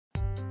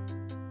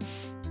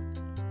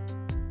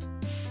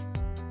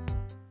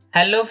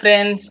Hello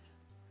friends,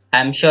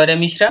 I'm Shaurya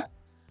Mishra.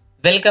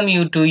 Welcome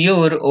you to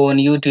your own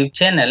YouTube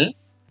channel,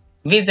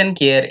 Vision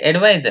Care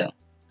Advisor.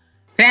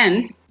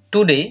 Friends,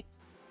 today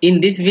in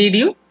this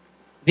video,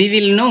 we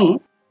will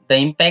know the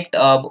impact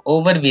of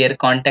overwear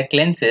contact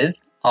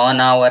lenses on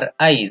our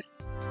eyes.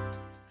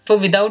 So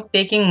without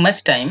taking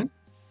much time,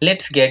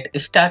 let's get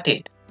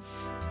started.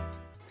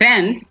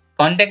 Friends,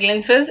 contact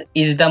lenses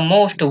is the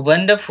most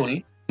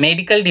wonderful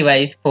medical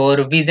device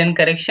for vision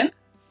correction,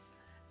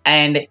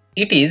 and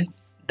it is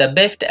the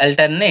best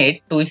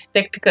alternate to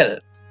spectacle.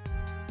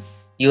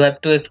 You have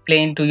to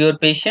explain to your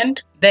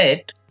patient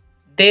that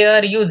they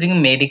are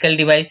using medical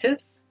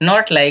devices,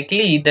 not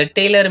likely the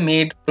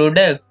tailor-made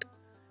product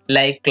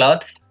like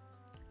cloths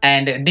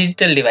and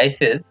digital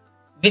devices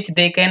which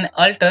they can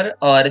alter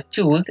or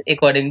choose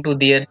according to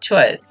their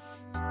choice.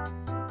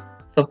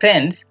 So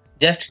friends,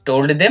 just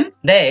told them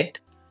that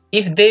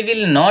if they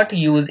will not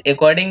use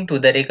according to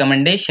the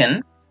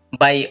recommendation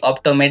by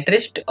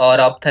optometrist or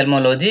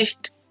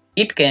ophthalmologist,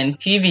 it can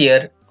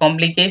severe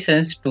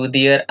complications to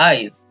their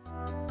eyes.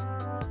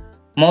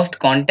 Most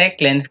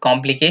contact lens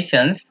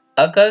complications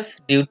occurs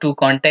due to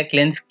contact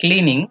lens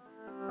cleaning,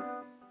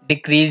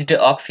 decreased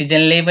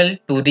oxygen level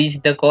to reach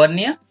the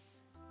cornea,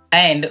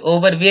 and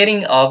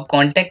overwearing of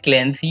contact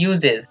lens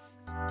uses.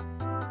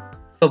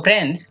 So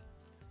friends,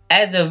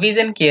 as a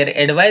vision care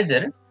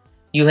advisor,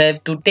 you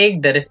have to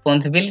take the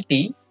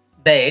responsibility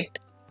that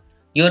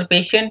your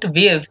patient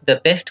wears the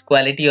best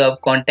quality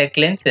of contact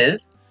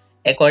lenses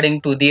according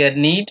to their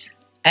needs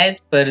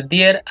as per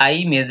their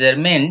eye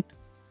measurement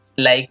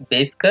like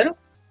base curve,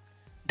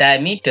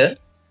 diameter,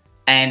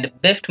 and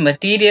best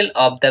material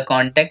of the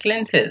contact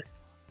lenses.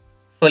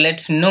 So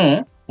let's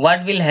know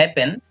what will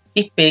happen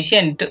if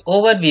patient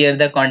overwear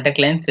the contact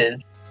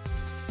lenses.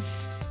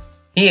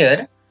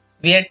 Here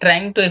we are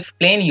trying to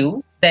explain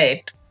you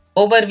that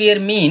overwear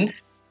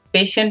means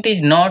patient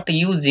is not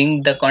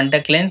using the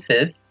contact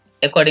lenses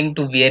according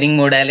to wearing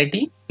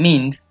modality,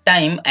 means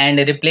time and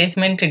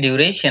replacement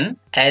duration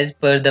as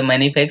per the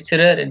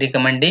manufacturer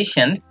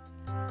recommendations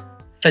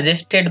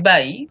suggested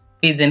by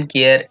vision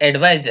care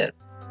advisor.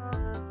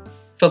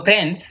 So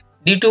friends,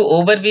 due to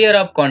overwear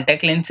of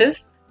contact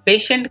lenses,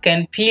 patient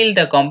can feel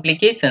the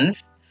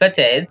complications such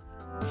as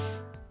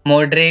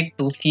moderate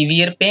to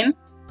severe pain,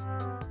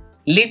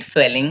 lid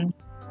swelling,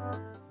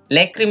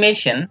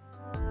 lacrimation,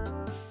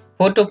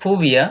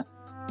 photophobia,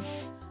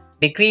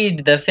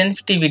 decreased the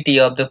sensitivity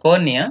of the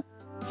cornea,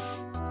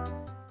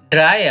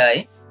 dry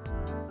eye,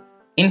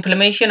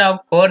 inflammation of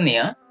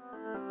cornea,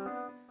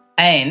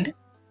 and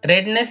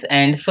redness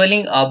and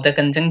swelling of the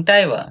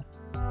conjunctiva.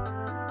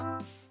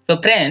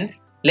 So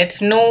friends,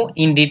 let's know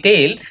in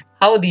details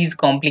how these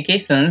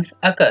complications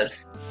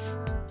occurs.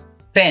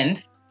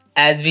 Friends,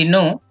 as we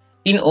know,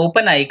 in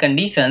open eye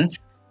conditions,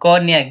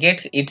 cornea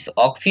gets its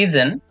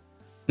oxygen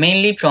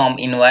mainly from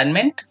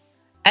environment,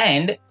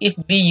 and if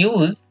we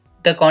use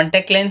the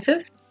contact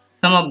lenses,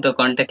 some of the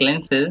contact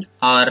lenses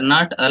are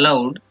not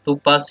allowed to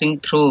passing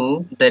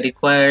through the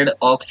required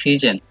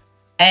oxygen,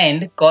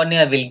 and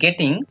cornea will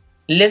getting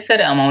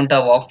lesser amount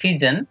of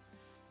oxygen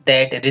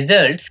that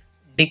results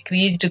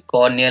decreased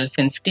corneal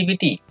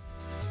sensitivity.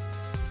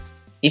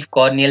 If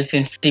corneal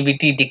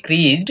sensitivity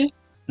decreased,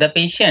 the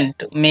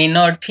patient may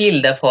not feel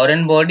the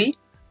foreign body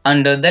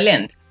under the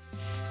lens.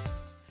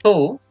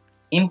 So,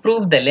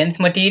 improve the lens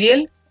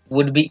material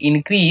would be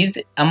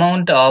increased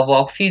amount of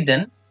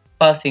oxygen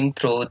passing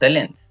through the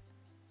lens.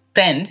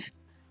 Friends,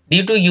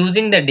 due to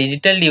using the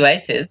digital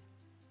devices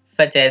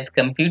such as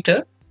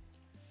computer,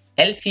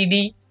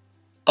 LCD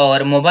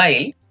or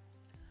mobile,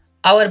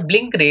 our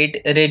blink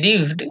rate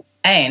reduced,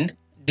 and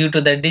due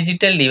to the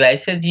digital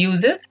devices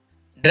uses,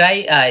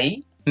 dry eye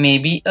may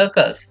be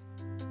occurs.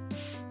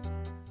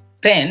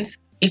 Friends,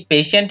 if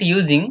patient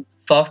using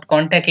soft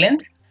contact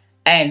lens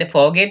and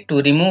forget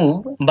to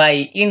remove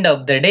by end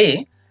of the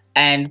day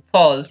and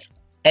falls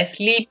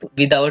asleep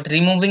without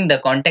removing the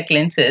contact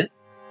lenses,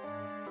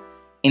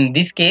 in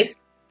this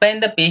case, when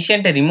the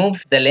patient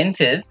removes the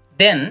lenses,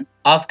 then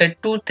after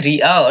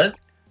 2-3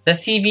 hours, the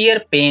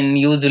severe pain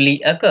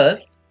usually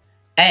occurs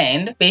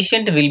and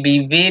patient will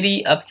be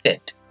very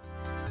upset.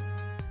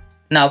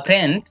 Now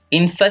friends,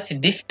 in such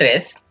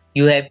distress,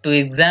 you have to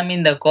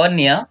examine the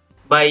cornea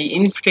by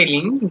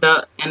instilling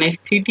the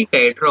anesthetic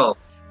eye drop.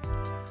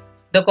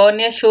 The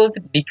cornea shows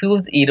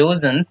diffuse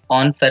erosions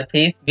on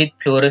surface with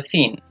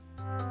fluorescein.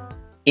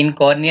 In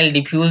corneal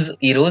diffuse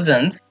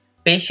erosions,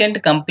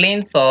 patient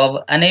complains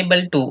of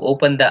unable to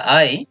open the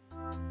eye,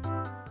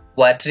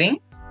 watering,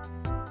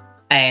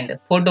 and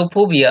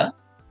photophobia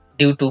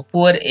due to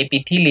poor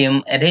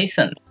epithelium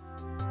adhesions.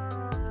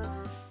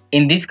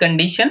 In this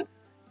condition,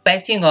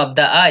 patching of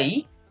the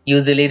eye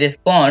usually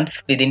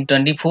responds within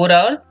 24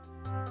 hours,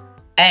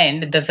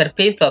 and the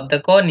surface of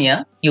the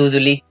cornea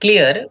usually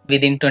clear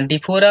within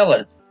 24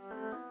 hours.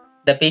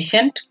 The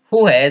patient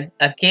who has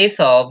a case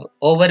of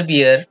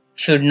overwear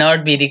should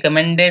not be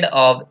recommended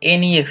of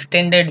any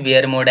extended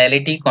wear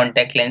modality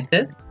contact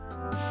lenses.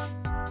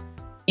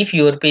 If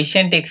your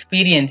patient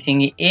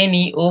experiencing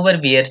any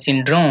overwear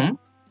syndrome,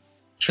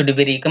 should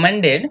be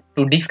recommended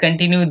to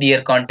discontinue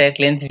their contact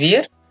lens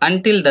wear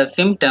until the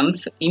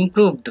symptoms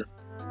improved.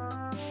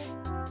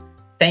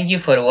 Thank you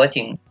for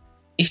watching.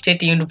 Stay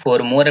tuned for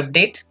more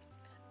updates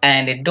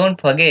and don't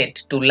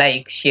forget to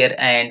like, share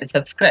and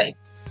subscribe.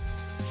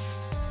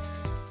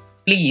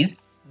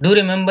 Please do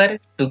remember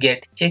to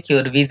check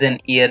your vision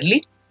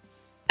yearly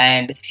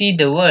and see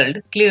the world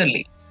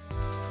clearly.